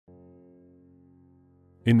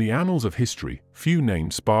In the annals of history, few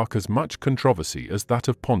names spark as much controversy as that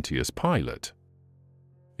of Pontius Pilate.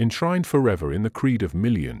 Enshrined forever in the creed of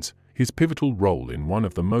millions, his pivotal role in one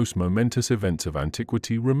of the most momentous events of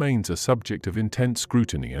antiquity remains a subject of intense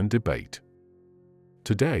scrutiny and debate.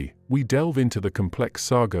 Today, we delve into the complex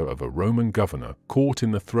saga of a Roman governor caught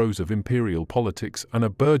in the throes of imperial politics and a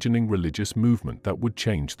burgeoning religious movement that would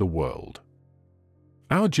change the world.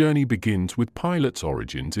 Our journey begins with Pilate's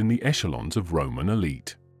origins in the echelons of Roman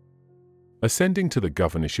elite. Ascending to the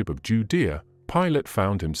governorship of Judea, Pilate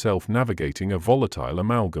found himself navigating a volatile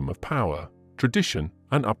amalgam of power, tradition,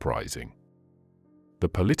 and uprising. The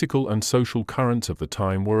political and social currents of the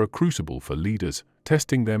time were a crucible for leaders,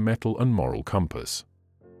 testing their mettle and moral compass.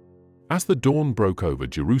 As the dawn broke over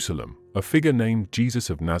Jerusalem, a figure named Jesus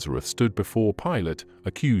of Nazareth stood before Pilate,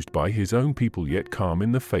 accused by his own people yet calm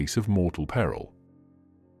in the face of mortal peril.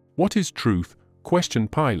 "What is truth?"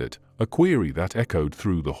 questioned Pilate, a query that echoed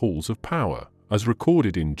through the halls of power, as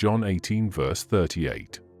recorded in John 18 verse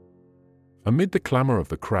 38. Amid the clamor of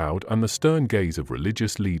the crowd and the stern gaze of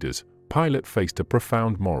religious leaders, Pilate faced a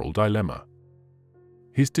profound moral dilemma.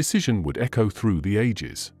 His decision would echo through the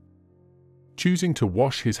ages. Choosing to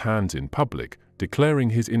wash his hands in public, declaring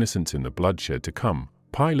his innocence in the bloodshed to come,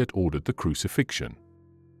 Pilate ordered the crucifixion.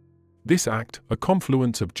 This act, a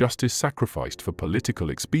confluence of justice sacrificed for political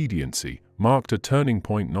expediency, marked a turning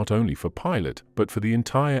point not only for Pilate but for the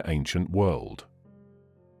entire ancient world.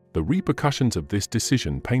 The repercussions of this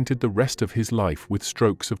decision painted the rest of his life with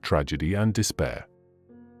strokes of tragedy and despair.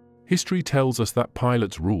 History tells us that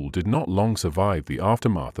Pilate's rule did not long survive the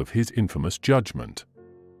aftermath of his infamous judgment.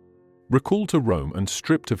 Recalled to Rome and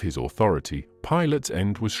stripped of his authority, Pilate's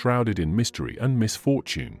end was shrouded in mystery and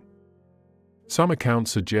misfortune. Some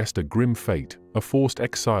accounts suggest a grim fate, a forced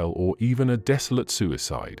exile, or even a desolate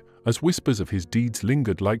suicide, as whispers of his deeds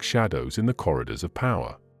lingered like shadows in the corridors of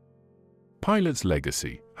power. Pilate's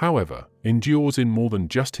legacy, however, endures in more than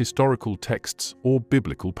just historical texts or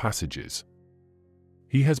biblical passages.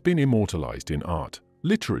 He has been immortalized in art,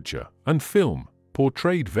 literature, and film,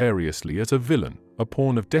 portrayed variously as a villain, a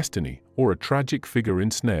pawn of destiny, or a tragic figure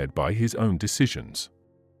ensnared by his own decisions.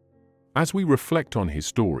 As we reflect on his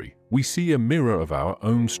story, we see a mirror of our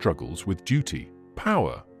own struggles with duty,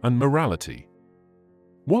 power, and morality.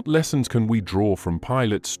 What lessons can we draw from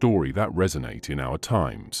Pilate's story that resonate in our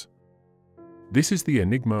times? This is the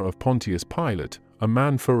enigma of Pontius Pilate, a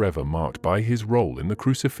man forever marked by his role in the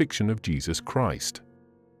crucifixion of Jesus Christ.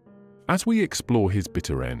 As we explore his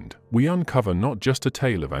bitter end, we uncover not just a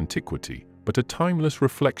tale of antiquity, but a timeless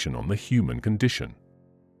reflection on the human condition.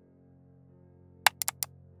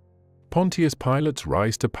 Pontius Pilate's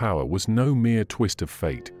rise to power was no mere twist of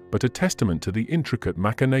fate, but a testament to the intricate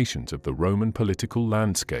machinations of the Roman political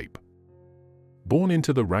landscape. Born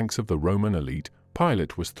into the ranks of the Roman elite,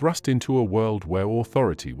 Pilate was thrust into a world where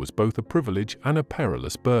authority was both a privilege and a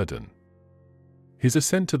perilous burden. His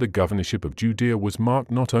ascent to the governorship of Judea was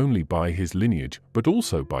marked not only by his lineage, but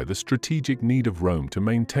also by the strategic need of Rome to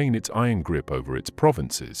maintain its iron grip over its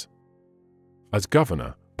provinces. As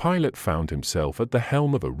governor, Pilate found himself at the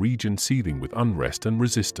helm of a region seething with unrest and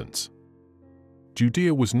resistance.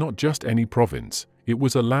 Judea was not just any province, it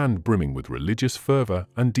was a land brimming with religious fervor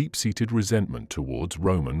and deep-seated resentment towards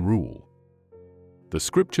Roman rule. The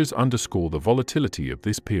scriptures underscore the volatility of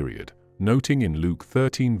this period, noting in Luke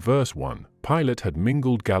 13 verse 1, Pilate had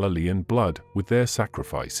mingled Galilean blood with their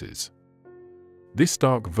sacrifices. This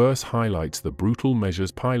stark verse highlights the brutal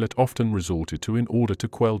measures Pilate often resorted to in order to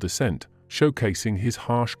quell dissent, showcasing his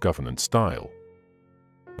harsh governance style.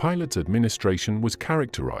 Pilate's administration was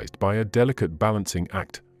characterized by a delicate balancing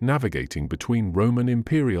act, navigating between Roman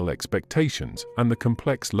imperial expectations and the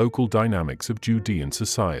complex local dynamics of Judean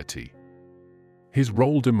society. His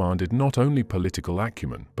role demanded not only political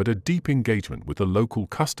acumen but a deep engagement with the local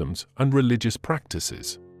customs and religious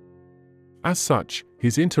practices. As such,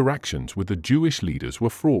 his interactions with the Jewish leaders were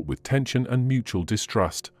fraught with tension and mutual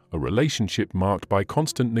distrust, a relationship marked by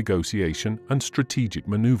constant negotiation and strategic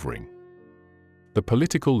maneuvering. The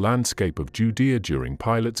political landscape of Judea during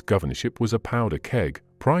Pilate's governorship was a powder keg,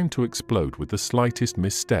 primed to explode with the slightest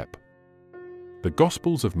misstep. The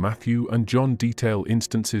Gospels of Matthew and John detail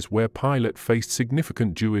instances where Pilate faced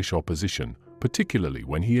significant Jewish opposition, particularly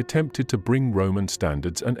when he attempted to bring Roman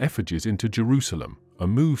standards and effigies into Jerusalem, a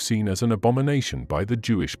move seen as an abomination by the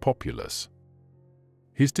Jewish populace.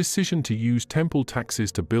 His decision to use temple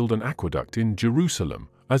taxes to build an aqueduct in Jerusalem,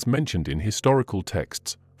 as mentioned in historical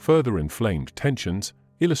texts, further inflamed tensions,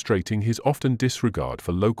 illustrating his often disregard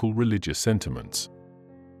for local religious sentiments.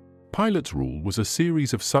 Pilate's rule was a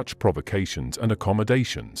series of such provocations and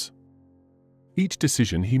accommodations. Each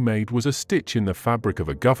decision he made was a stitch in the fabric of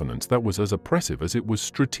a governance that was as oppressive as it was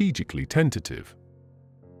strategically tentative.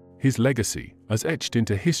 His legacy, as etched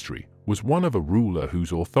into history, was one of a ruler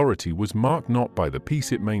whose authority was marked not by the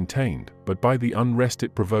peace it maintained, but by the unrest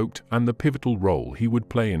it provoked and the pivotal role he would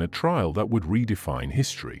play in a trial that would redefine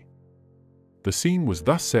history. The scene was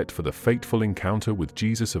thus set for the fateful encounter with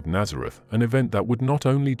Jesus of Nazareth, an event that would not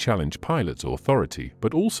only challenge Pilate's authority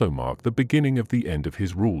but also mark the beginning of the end of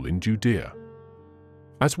his rule in Judea.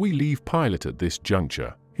 As we leave Pilate at this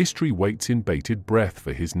juncture, history waits in bated breath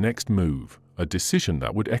for his next move, a decision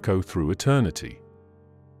that would echo through eternity.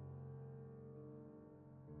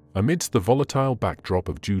 Amidst the volatile backdrop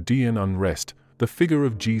of Judean unrest, the figure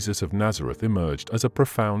of Jesus of Nazareth emerged as a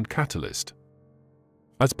profound catalyst.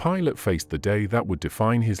 As Pilate faced the day that would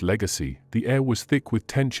define his legacy, the air was thick with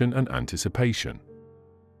tension and anticipation.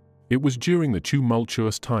 It was during the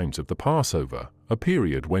tumultuous times of the Passover, a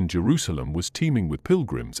period when Jerusalem was teeming with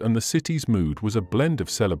pilgrims and the city's mood was a blend of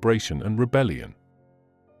celebration and rebellion.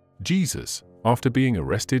 Jesus, after being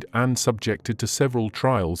arrested and subjected to several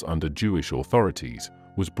trials under Jewish authorities,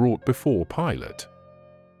 was brought before Pilate.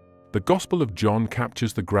 The Gospel of John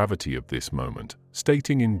captures the gravity of this moment,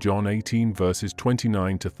 stating in John 18 verses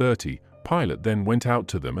 29 to 30, Pilate then went out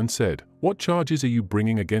to them and said, "What charges are you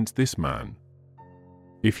bringing against this man?"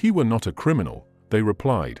 "If he were not a criminal," they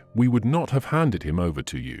replied, "we would not have handed him over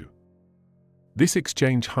to you." This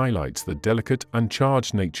exchange highlights the delicate and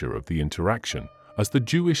charged nature of the interaction, as the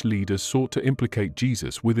Jewish leaders sought to implicate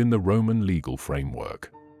Jesus within the Roman legal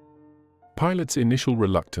framework. Pilate's initial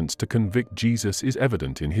reluctance to convict Jesus is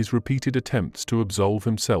evident in his repeated attempts to absolve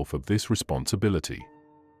himself of this responsibility.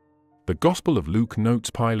 The Gospel of Luke notes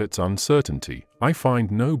Pilate's uncertainty. "I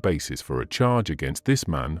find no basis for a charge against this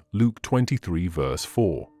man," Luke 23 verse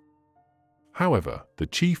 4. However, the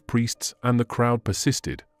chief priests and the crowd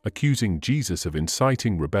persisted, accusing Jesus of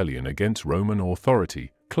inciting rebellion against Roman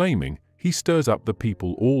authority, claiming, "He stirs up the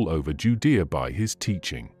people all over Judea by his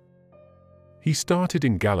teaching. He started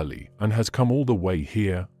in Galilee and has come all the way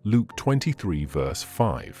here," Luke 23 verse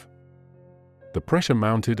 5. The pressure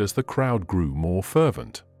mounted as the crowd grew more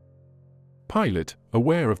fervent. Pilate,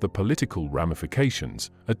 aware of the political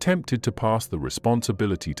ramifications, attempted to pass the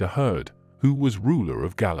responsibility to Herod, who was ruler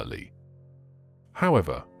of Galilee.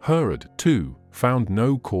 However, Herod, too, found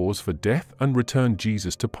no cause for death and returned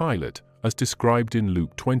Jesus to Pilate, as described in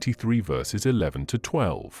Luke 23 verses 11 to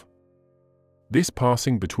 12. This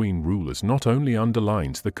passing between rulers not only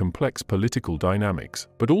underlines the complex political dynamics,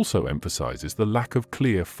 but also emphasizes the lack of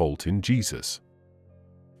clear fault in Jesus.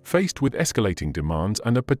 Faced with escalating demands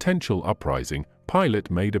and a potential uprising, Pilate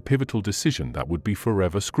made a pivotal decision that would be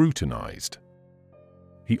forever scrutinized.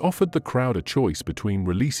 He offered the crowd a choice between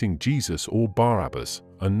releasing Jesus or Barabbas,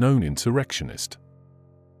 a known insurrectionist.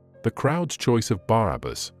 The crowd's choice of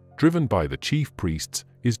Barabbas, driven by the chief priests,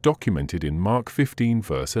 is documented in Mark 15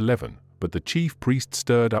 verse 11, but the chief priests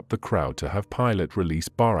stirred up the crowd to have Pilate release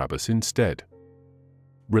Barabbas instead.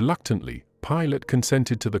 Reluctantly, Pilate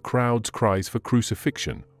consented to the crowd's cries for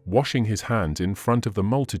crucifixion, washing his hands in front of the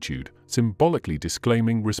multitude, symbolically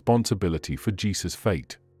disclaiming responsibility for Jesus'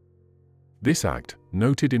 fate. This act,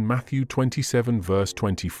 noted in Matthew 27 verse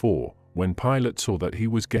 24, when Pilate saw that he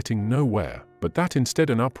was getting nowhere, but that instead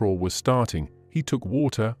an uproar was starting, he took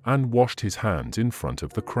water and washed his hands in front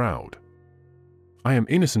of the crowd. "I am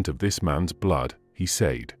innocent of this man's blood," he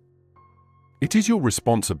said. "It is your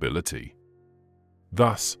responsibility."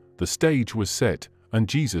 Thus, the stage was set, and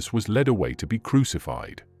Jesus was led away to be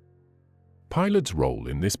crucified. Pilate's role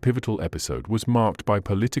in this pivotal episode was marked by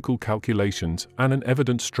political calculations and an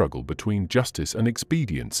evident struggle between justice and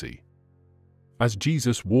expediency. As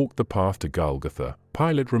Jesus walked the path to Golgotha,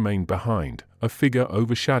 Pilate remained behind, a figure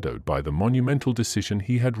overshadowed by the monumental decision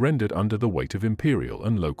he had rendered under the weight of imperial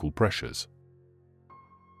and local pressures.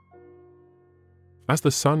 As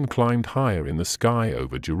the sun climbed higher in the sky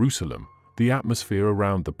over Jerusalem, the atmosphere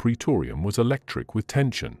around the Praetorium was electric with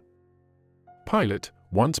tension. Pilate,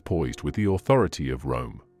 once poised with the authority of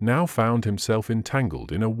Rome, now found himself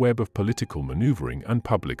entangled in a web of political maneuvering and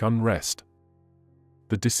public unrest.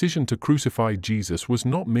 The decision to crucify Jesus was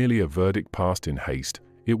not merely a verdict passed in haste,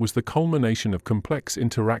 it was the culmination of complex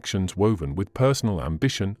interactions woven with personal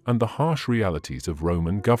ambition and the harsh realities of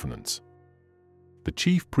Roman governance. The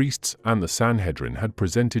chief priests and the Sanhedrin had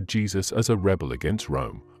presented Jesus as a rebel against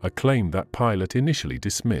Rome, a claim that Pilate initially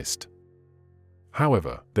dismissed.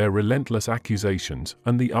 However, their relentless accusations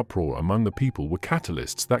and the uproar among the people were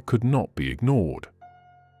catalysts that could not be ignored.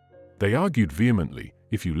 They argued vehemently,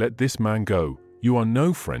 "If you let this man go, you are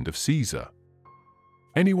no friend of Caesar."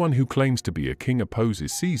 Anyone who claims to be a king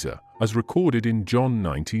opposes Caesar, as recorded in John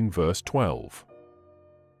 19 verse 12.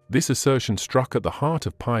 This assertion struck at the heart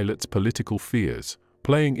of Pilate's political fears,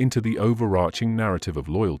 playing into the overarching narrative of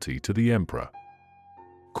loyalty to the emperor.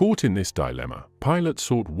 Caught in this dilemma, Pilate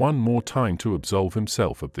sought one more time to absolve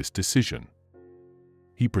himself of this decision.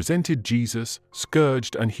 He presented Jesus,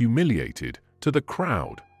 scourged and humiliated, to the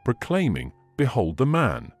crowd, proclaiming, "Behold the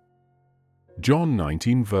man." John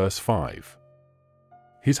 19 verse 5.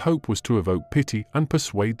 His hope was to evoke pity and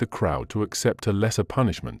persuade the crowd to accept a lesser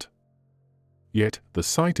punishment. Yet, the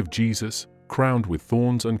sight of Jesus, crowned with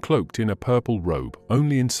thorns and cloaked in a purple robe,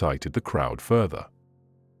 only incited the crowd further.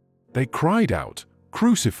 They cried out,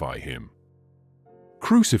 "Crucify him!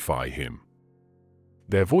 Crucify him!"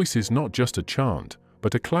 Their voice is not just a chant,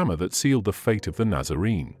 but a clamor that sealed the fate of the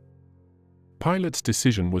Nazarene. Pilate's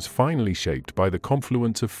decision was finally shaped by the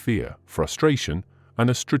confluence of fear, frustration, and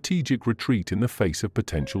a strategic retreat in the face of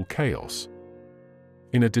potential chaos.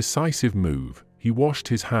 In a decisive move, he washed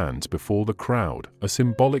his hands before the crowd, a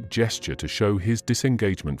symbolic gesture to show his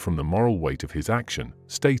disengagement from the moral weight of his action,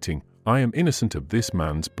 stating, "I am innocent of this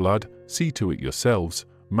man's blood, see to it yourselves,"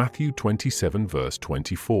 Matthew 27 verse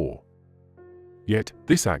 24. Yet,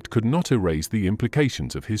 this act could not erase the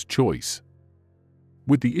implications of his choice.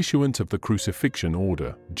 With the issuance of the crucifixion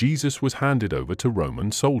order, Jesus was handed over to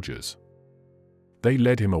Roman soldiers. They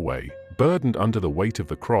led him away, burdened under the weight of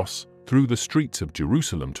the cross, through the streets of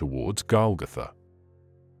Jerusalem towards Golgotha.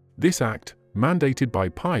 This act, mandated by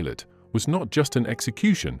Pilate, was not just an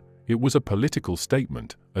execution, it was a political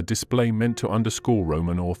statement, a display meant to underscore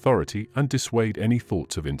Roman authority and dissuade any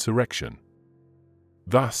thoughts of insurrection.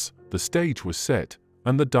 Thus, the stage was set,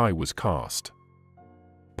 and the die was cast.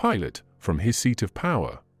 Pilate, from his seat of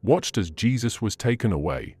power, watched as Jesus was taken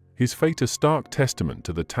away, his fate a stark testament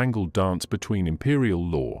to the tangled dance between imperial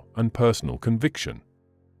law and personal conviction.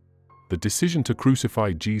 The decision to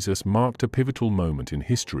crucify Jesus marked a pivotal moment in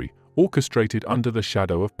history, orchestrated under the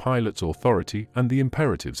shadow of Pilate's authority and the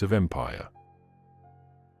imperatives of empire.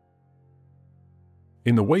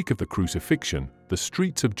 In the wake of the crucifixion, the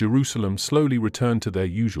streets of Jerusalem slowly returned to their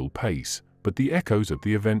usual pace, but the echoes of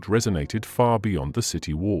the event resonated far beyond the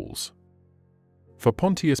city walls. For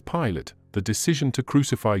Pontius Pilate, the decision to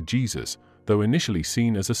crucify Jesus, though initially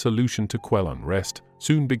seen as a solution to quell unrest,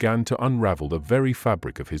 soon began to unravel the very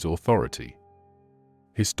fabric of his authority.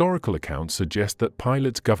 Historical accounts suggest that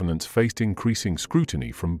Pilate's governance faced increasing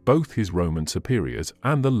scrutiny from both his Roman superiors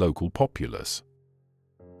and the local populace.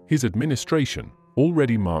 His administration,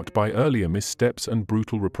 already marked by earlier missteps and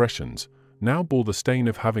brutal repressions, now bore the stain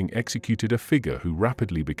of having executed a figure who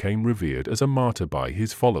rapidly became revered as a martyr by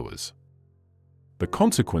his followers. The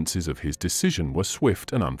consequences of his decision were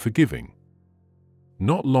swift and unforgiving.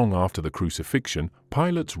 Not long after the crucifixion,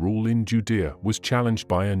 Pilate's rule in Judea was challenged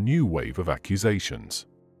by a new wave of accusations.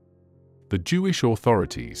 The Jewish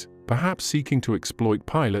authorities, perhaps seeking to exploit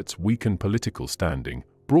Pilate's weakened political standing,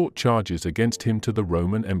 brought charges against him to the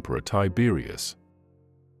Roman Emperor Tiberius.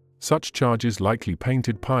 Such charges likely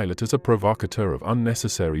painted Pilate as a provocateur of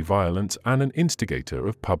unnecessary violence and an instigator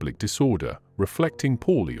of public disorder, reflecting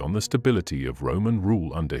poorly on the stability of Roman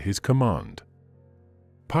rule under his command.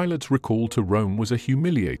 Pilate's recall to Rome was a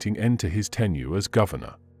humiliating end to his tenure as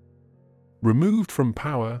governor. Removed from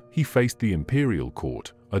power, he faced the imperial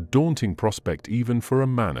court, a daunting prospect even for a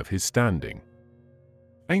man of his standing.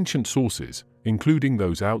 Ancient sources, including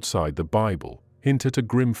those outside the Bible, hint at a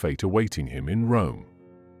grim fate awaiting him in Rome.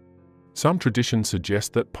 Some traditions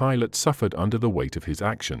suggest that Pilate suffered under the weight of his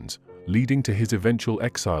actions, leading to his eventual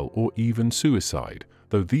exile or even suicide,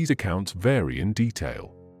 though these accounts vary in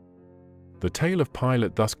detail. The tale of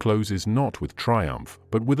Pilate thus closes not with triumph,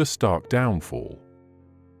 but with a stark downfall.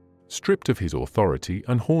 Stripped of his authority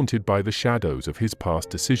and haunted by the shadows of his past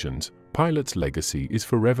decisions, Pilate's legacy is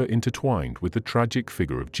forever intertwined with the tragic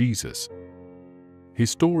figure of Jesus. His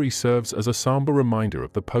story serves as a somber reminder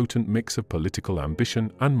of the potent mix of political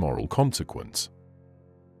ambition and moral consequence.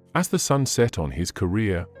 As the sun set on his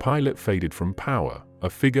career, Pilate faded from power, a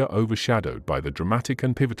figure overshadowed by the dramatic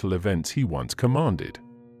and pivotal events he once commanded.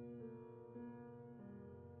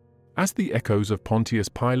 As the echoes of Pontius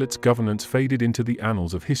Pilate's governance faded into the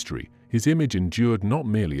annals of history, his image endured not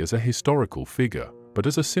merely as a historical figure, but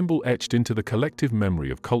as a symbol etched into the collective memory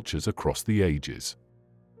of cultures across the ages.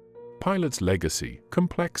 Pilate's legacy,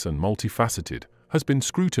 complex and multifaceted, has been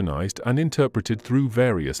scrutinized and interpreted through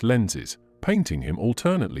various lenses, painting him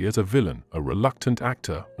alternately as a villain, a reluctant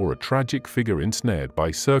actor, or a tragic figure ensnared by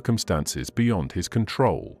circumstances beyond his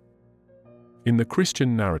control. In the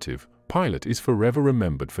Christian narrative, Pilate is forever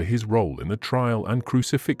remembered for his role in the trial and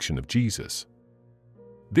crucifixion of Jesus.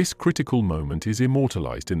 This critical moment is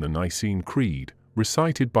immortalized in the Nicene Creed,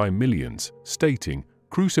 recited by millions, stating,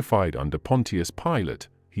 "Crucified under Pontius Pilate,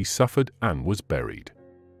 he suffered and was buried."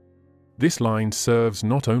 This line serves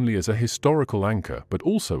not only as a historical anchor but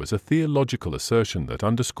also as a theological assertion that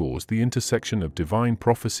underscores the intersection of divine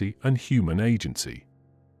prophecy and human agency.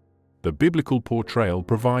 The biblical portrayal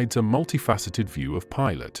provides a multifaceted view of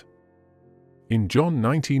Pilate. In John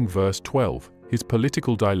 19 verse 12, his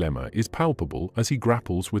political dilemma is palpable as he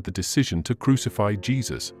grapples with the decision to crucify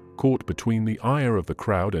Jesus, caught between the ire of the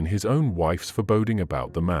crowd and his own wife's foreboding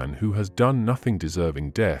about the man who has done nothing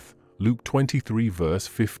deserving death. Luke 23 verse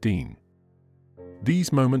 15.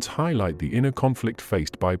 These moments highlight the inner conflict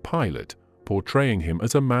faced by Pilate, portraying him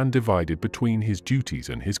as a man divided between his duties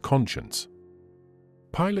and his conscience.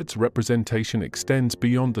 Pilate's representation extends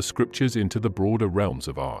beyond the scriptures into the broader realms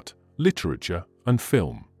of art, literature, and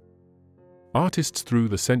film. Artists through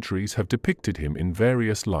the centuries have depicted him in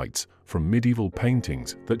various lights, from medieval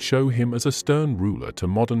paintings that show him as a stern ruler to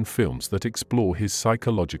modern films that explore his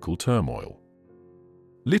psychological turmoil.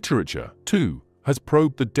 Literature, too, has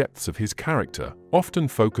probed the depths of his character, often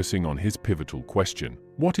focusing on his pivotal question,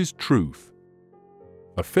 what is truth?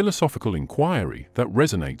 A philosophical inquiry that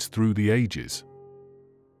resonates through the ages.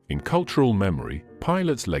 In cultural memory,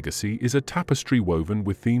 Pilate's legacy is a tapestry woven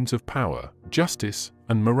with themes of power, justice,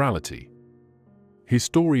 and morality. His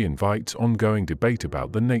story invites ongoing debate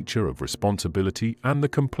about the nature of responsibility and the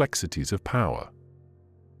complexities of power.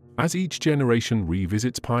 As each generation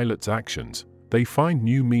revisits Pilate's actions, they find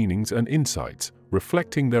new meanings and insights,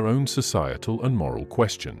 reflecting their own societal and moral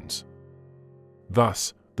questions.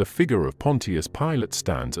 Thus, the figure of Pontius Pilate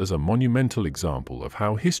stands as a monumental example of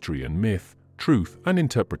how history and myth, truth and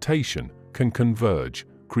interpretation can converge,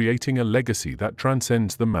 creating a legacy that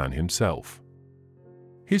transcends the man himself.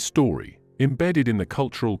 His story, embedded in the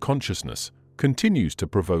cultural consciousness, continues to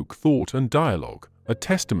provoke thought and dialogue, a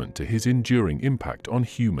testament to his enduring impact on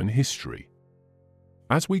human history.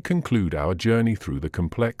 As we conclude our journey through the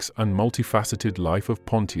complex and multifaceted life of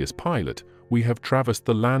Pontius Pilate, we have traversed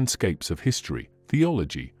the landscapes of history,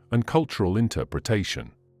 theology, and cultural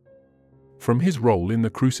interpretation. From his role in the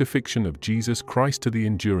crucifixion of Jesus Christ to the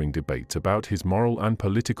enduring debates about his moral and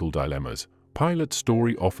political dilemmas, Pilate's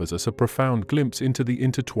story offers us a profound glimpse into the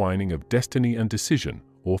intertwining of destiny and decision,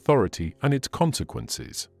 authority and its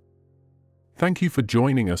consequences. Thank you for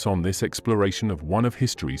joining us on this exploration of one of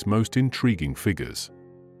history's most intriguing figures.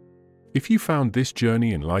 If you found this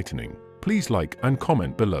journey enlightening, please like and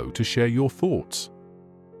comment below to share your thoughts.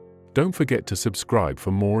 Don't forget to subscribe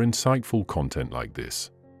for more insightful content like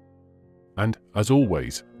this. And, as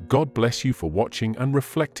always, God bless you for watching and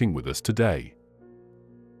reflecting with us today.